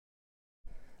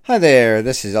Hi there,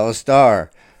 this is Ellis Starr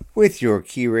with your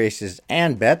key races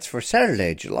and bets for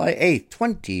Saturday, July 8th,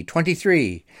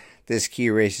 2023. This Key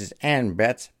Races and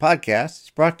Bets podcast is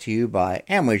brought to you by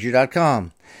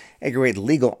Amwager.com, a great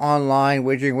legal online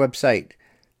wagering website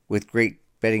with great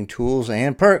betting tools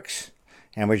and perks.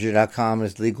 Amwager.com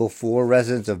is legal for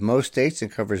residents of most states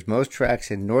and covers most tracks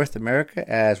in North America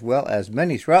as well as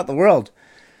many throughout the world.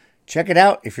 Check it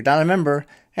out if you're not a member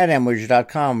at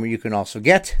Amwager.com, where you can also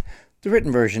get the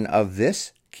written version of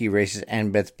this Key Races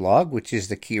and Bets blog, which is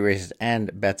the Key Races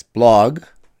and Bets blog.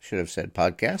 Should have said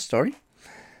podcast, sorry.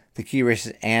 The Key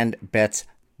Races and Bets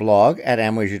blog at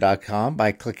Amwager.com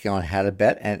by clicking on How to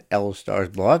Bet and Ellis Starr's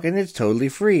blog, and it's totally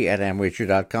free at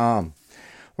Amwager.com.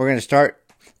 We're going to start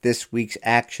this week's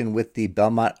action with the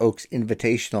Belmont Oaks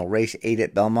Invitational Race 8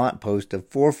 at Belmont, post of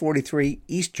 4:43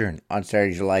 Eastern on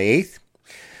Saturday, July 8th.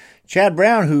 Chad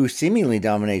Brown, who seemingly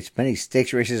dominates many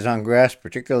stakes races on grass,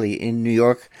 particularly in New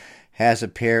York, has a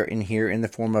pair in here in the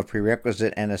form of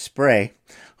Prerequisite and Esprit,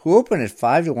 who open at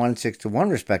 5-1,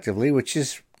 6-1 respectively, which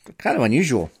is kind of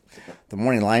unusual. The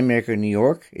morning line maker in New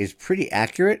York is pretty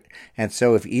accurate, and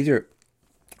so if either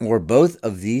or both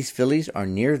of these fillies are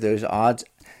near those odds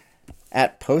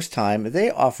at post time,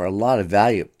 they offer a lot of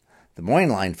value. The morning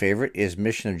line favorite is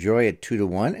Mission of Joy at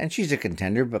 2-1, and she's a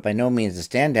contender, but by no means a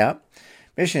standout.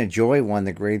 Mission of Joy won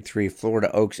the Grade 3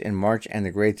 Florida Oaks in March and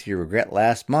the Grade 3 Regret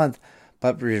last month,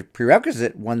 but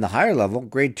Prerequisite won the higher level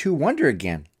Grade 2 Wonder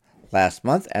again last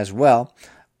month as well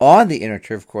on the inner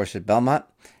turf course at Belmont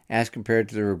as compared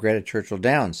to the Regret at Churchill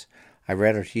Downs. I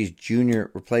read Ortiz Jr.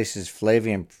 replaces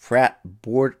Flavian Pratt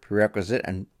board Prerequisite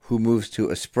and who moves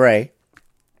to Esprit,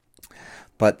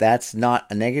 but that's not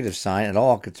a negative sign at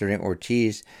all considering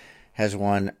Ortiz has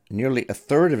won nearly a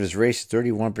third of his race,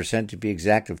 31% to be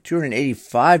exact, of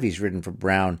 285 he's ridden for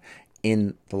Brown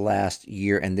in the last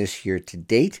year and this year to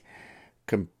date,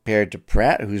 compared to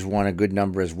Pratt, who's won a good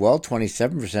number as well,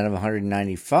 27% of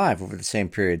 195 over the same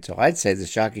period. So I'd say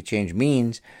this jockey change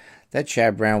means that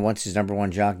Chad Brown wants his number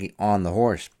one jockey on the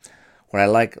horse. What I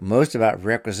like most about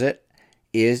Requisite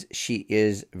is she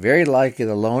is very likely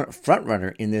the lone front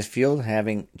runner in this field,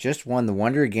 having just won the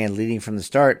Wonder again leading from the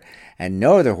start, and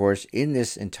no other horse in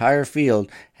this entire field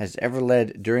has ever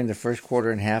led during the first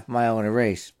quarter and half mile in a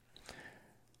race,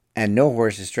 and no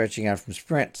horse is stretching out from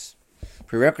sprints.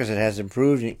 Prerequisite has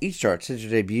improved in each start since her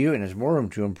debut and has more room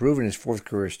to improve in his fourth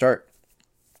career start.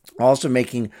 Also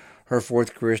making her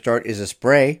fourth career start is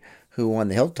Esprit, who won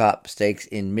the Hilltop Stakes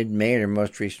in mid-May in her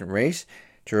most recent race,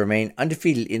 to remain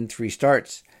undefeated in 3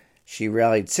 starts. She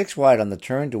rallied 6 wide on the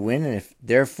turn to win, and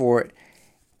therefore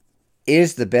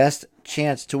has the best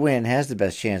chance to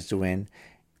win,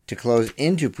 to close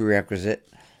into Prerequisite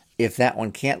if that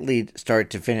one can't lead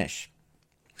start to finish.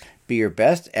 Be Your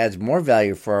Best adds more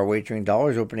value for our wagering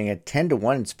dollars, opening at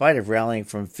 10-1 in spite of rallying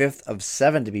from 5th of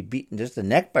 7 to be beaten just a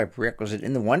neck by Prerequisite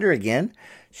in the Wonder again.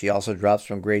 She also drops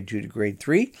from Grade 2 to Grade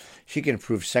 3. She can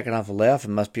improve second off the layoff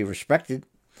and must be respected.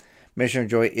 Mission of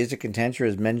Joy is a contender,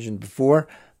 as mentioned before,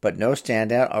 but no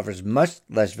standout, offers much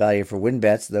less value for win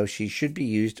bets, though she should be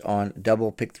used on double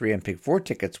pick 3 and pick 4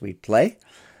 tickets we play.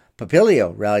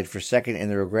 Papilio rallied for second in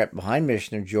the Regret behind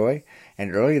Mission of Joy,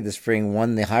 and earlier this spring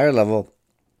won the higher level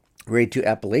Grade 2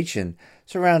 Appalachian,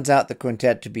 so rounds out the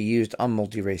quintet to be used on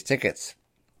multi-race tickets.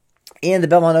 In the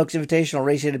Belmont Oaks Invitational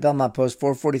Race at Belmont, post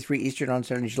 4:43 Eastern on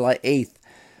Saturday, July 8th,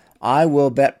 I will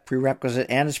bet Prerequisite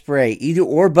and Esprit, either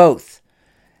or both,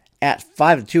 at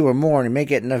 5-2 or more, and you may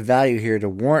get enough value here to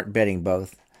warrant betting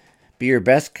both. Be Your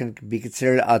Best can be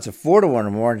considered at odds of 4-1 or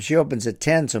more, and she opens at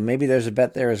 10, so maybe there's a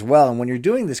bet there as well. And when you're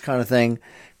doing this kind of thing,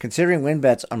 considering win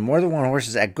bets on more than one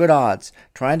horses at good odds,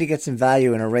 trying to get some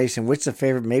value in a race in which the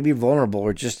favorite may be vulnerable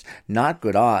or just not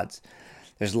good odds,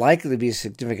 there's likely to be a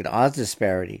significant odds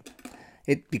disparity.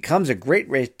 It becomes a great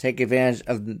race to take advantage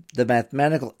of the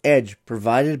mathematical edge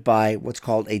provided by what's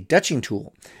called a Dutching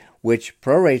tool, which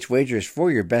prorates wagers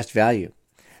for your best value.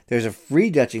 There's a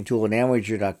free Dutching tool at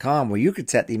Amwager.com where you can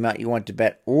set the amount you want to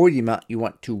bet or the amount you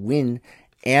want to win,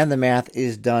 and the math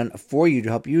is done for you to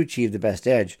help you achieve the best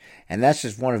edge. And that's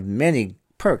just one of many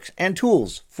perks and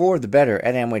tools for the bettor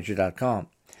at Amwager.com.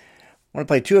 I want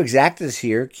to play 2 exactas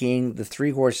here, keying the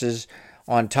 3 horses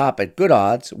on top at good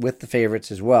odds with the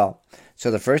favorites as well.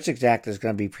 So the first exacta is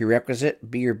going to be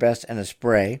Prerequisite, Be Your Best, and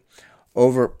Esprit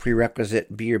over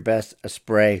Prerequisite, Be Your Best,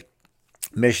 Esprit,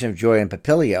 Mission of Joy, and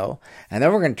Papilio. And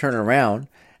then we're going to turn around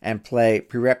and play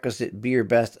Prerequisite, Be Your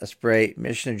Best, Esprit,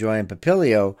 Mission of Joy, and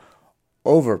Papilio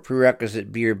over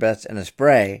Prerequisite, Be Your Best, and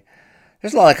Esprit.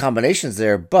 There's a lot of combinations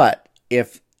there, but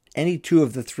if any 2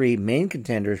 of the 3 main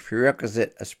contenders,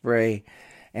 Prerequisite, Esprit,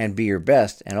 and Be Your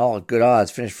Best, and all at good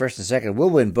odds, finish first and second, will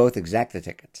win both exacta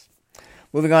tickets.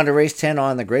 Moving on to race 10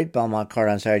 on the Great Belmont card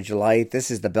on Saturday, July 8th. This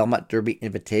is the Belmont Derby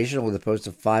Invitational with a post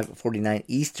of 5:49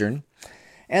 Eastern.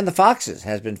 And the Foxes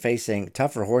has been facing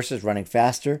tougher horses running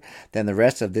faster than the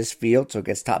rest of this field, so it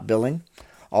gets top billing.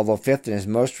 Although fifth in his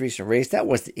most recent race, that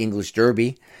was the English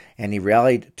Derby, and he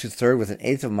rallied to third with an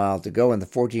eighth of a mile to go in the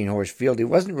 14-horse field. He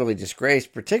wasn't really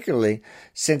disgraced, particularly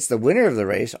since the winner of the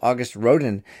race, August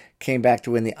Rodin, came back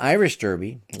to win the Irish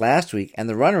Derby last week, and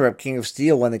the runner-up, King of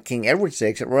Steel, won the King Edward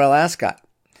Stakes at Royal Ascot.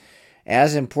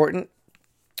 As important,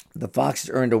 the Foxes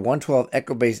earned a 112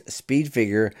 Equibase speed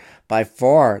figure, by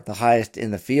far the highest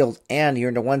in the field, and he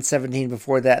earned a 117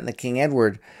 before that in the King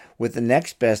Edward, with the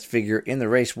next best figure in the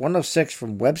race, 106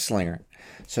 from Webslinger.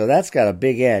 So that's got a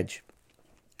big edge.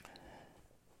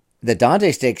 The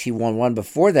Dante Stakes he won one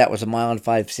before that was a mile and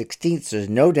 5/16, so there's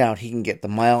no doubt he can get the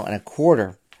mile and a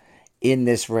quarter in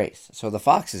this race. So the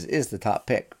Foxes is the top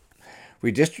pick.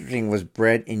 Redistricting was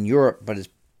bred in Europe, but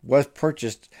was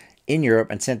purchased in Europe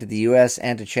and sent to the U.S.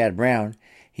 and to Chad Brown.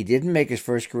 He didn't make his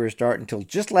first career start until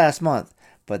just last month,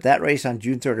 but that race on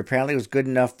June 3rd apparently was good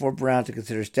enough for Brown to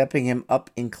consider stepping him up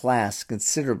in class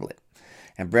considerably.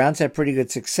 And Brown's had pretty good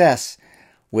success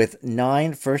with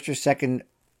 9 first or second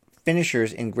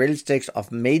finishers in graded stakes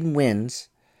off maiden wins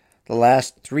the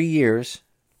last 3 years.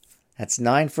 That's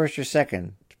 9 first or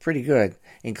second. It's pretty good,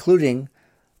 including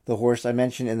the horse I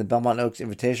mentioned in the Belmont Oaks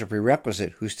Invitational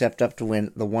Prerequisite, who stepped up to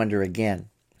win the Wonder again.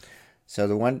 So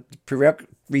the one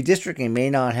redistricting may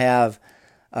not have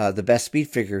the best speed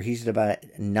figure. He's at about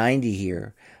 90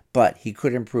 here, but he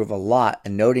could improve a lot.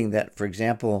 And noting that, for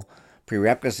example,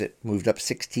 Prerequisite moved up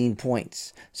 16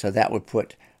 points, so that would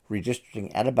put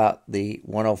redistricting at about the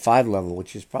 105 level,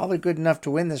 which is probably good enough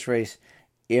to win this race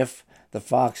if the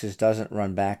Foxes doesn't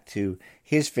run back to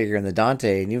his figure in the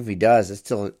Dante. And even if he does, it's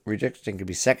still redistricting could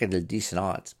be second at decent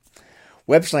odds.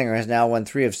 Webslinger has now won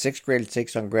 3 of 6 graded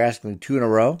stakes on grass, including 2 in a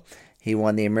row. He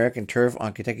won the American Turf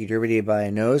on Kentucky Derby Day by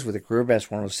a nose with a career best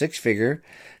 106 figure.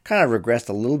 Kind of regressed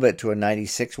a little bit to a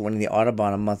 96, winning the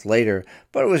Audubon a month later,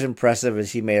 but it was impressive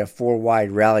as he made a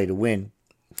 4-wide rally to win.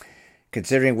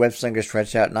 Considering Webslinger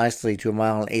stretched out nicely to a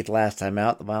mile and 8 last time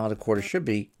out, the mile and a quarter should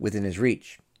be within his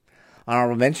reach.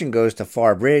 Honorable mention goes to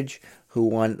Far Bridge, who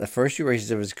won the first 2 races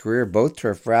of his career, both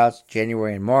turf routes,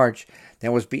 January and March,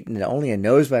 then was beaten only a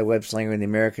nose by Webslinger in the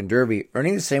American Derby,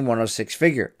 earning the same 106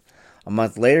 figure. A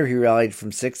month later, he rallied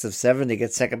from 6th of 7 to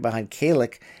get second behind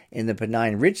Kalick in the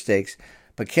Pennine Ridge Stakes,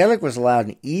 but Kalick was allowed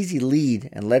an easy lead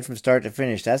and led from start to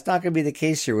finish. That's not going to be the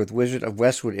case here with Wizard of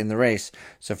Westwood in the race,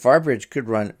 so Farbridge could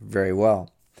run very well.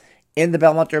 In the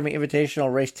Belmont Derby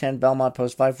Invitational, race 10, Belmont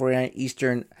Post 5:49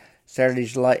 Eastern, Saturday,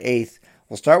 July 8th,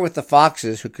 we'll start with the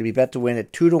Foxes, who could be bet to win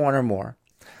at 2-1 or more.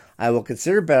 I will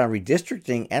consider bet on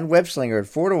redistricting and Webslinger at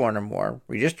 4-1 or more.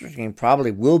 Redistricting probably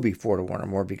will be 4-1 or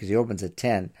more because he opens at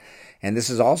 10. And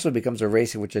this also becomes a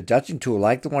race in which a Dutching tool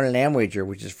like the one in Amwager,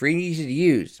 which is free and easy to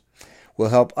use, will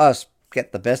help us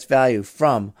get the best value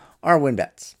from our win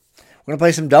bets. We're going to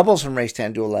play some doubles from race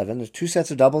 10 to 11. There's 2 sets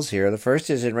of doubles here. The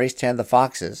first is in race 10, the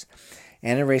Foxes,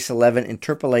 and in race 11,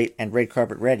 Interpolate and Red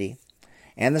Carpet Ready.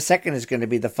 And the second is going to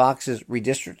be the Foxes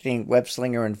redistricting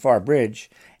Webslinger and Far Bridge,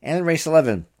 and in race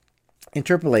 11,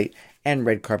 Interpolate and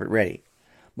Red Carpet Ready.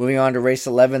 Moving on to race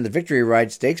 11, the Victory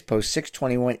Ride Stakes, post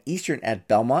 6:21 Eastern at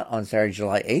Belmont on Saturday,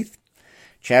 July 8th.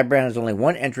 Chad Brown has only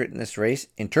one entrant in this race,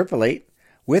 Interpolate,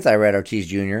 with Irad Ortiz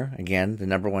Jr., again, the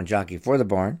number 1 jockey for the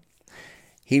barn.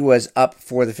 He was up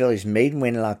for the fillies' maiden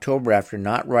win in October after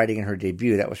not riding in her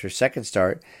debut. That was her second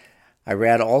start.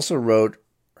 Irad also rode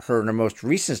her in her most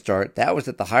recent start. That was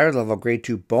at the higher level Grade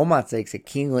 2 Beaumont Stakes at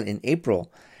Keeneland in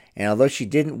April. And although she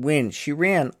didn't win, she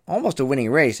ran almost a winning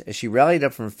race as she rallied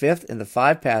up from 5th in the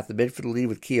 5-path to bid for the lead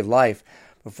with Key of Life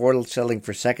before settling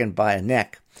for second by a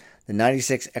neck. The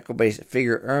 96 Equibase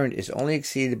figure earned is only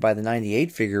exceeded by the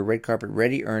 98 figure Red Carpet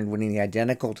Ready earned, winning the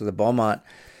identical to the Beaumont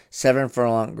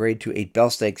 7-furlong Grade 2 8 Bell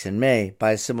Stakes in May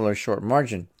by a similar short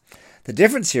margin. The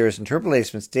difference here is Interpolate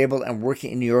has been stable and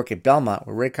working in New York at Belmont,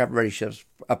 where Red Carpet Ready shows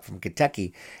up from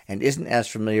Kentucky and isn't as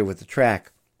familiar with the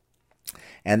track.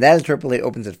 And that Interpolate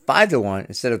opens at 5-1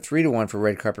 instead of 3-1 for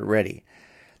Red Carpet Ready.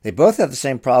 They both have the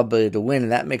same probability to win,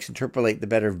 and that makes Interpolate the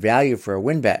better value for a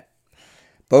win bet.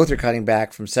 Both are cutting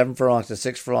back from 7 furlongs to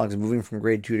 6 furlongs and moving from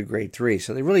Grade 2 to Grade 3,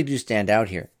 so they really do stand out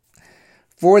here.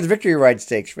 For the Victory Ride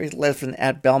Stakes, race 11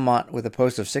 at Belmont with a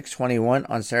post of 6:21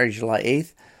 on Saturday, July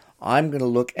 8th, I'm going to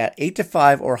look at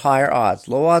 8-5 or higher odds,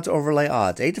 low odds overlay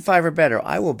odds. 8-5 or better,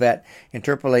 I will bet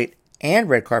Interpolate and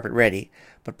Red Carpet Ready,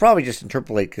 but probably just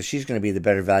Interpolate because she's going to be the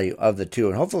better value of the two,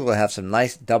 and hopefully we'll have some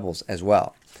nice doubles as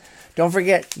well. Don't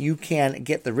forget, you can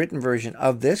get the written version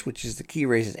of this, which is the Key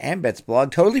Races and Bets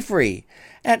blog, totally free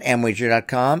at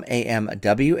amwager.com,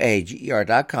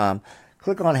 amwager.com.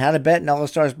 Click on How to Bet in All the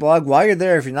Stars blog. While you're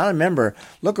there, if you're not a member,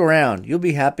 look around. You'll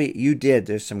be happy you did.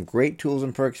 There's some great tools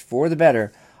and perks for the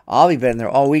bettor. I'll be betting there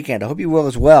all weekend. I hope you will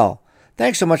as well.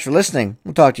 Thanks so much for listening.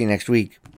 We'll talk to you next week.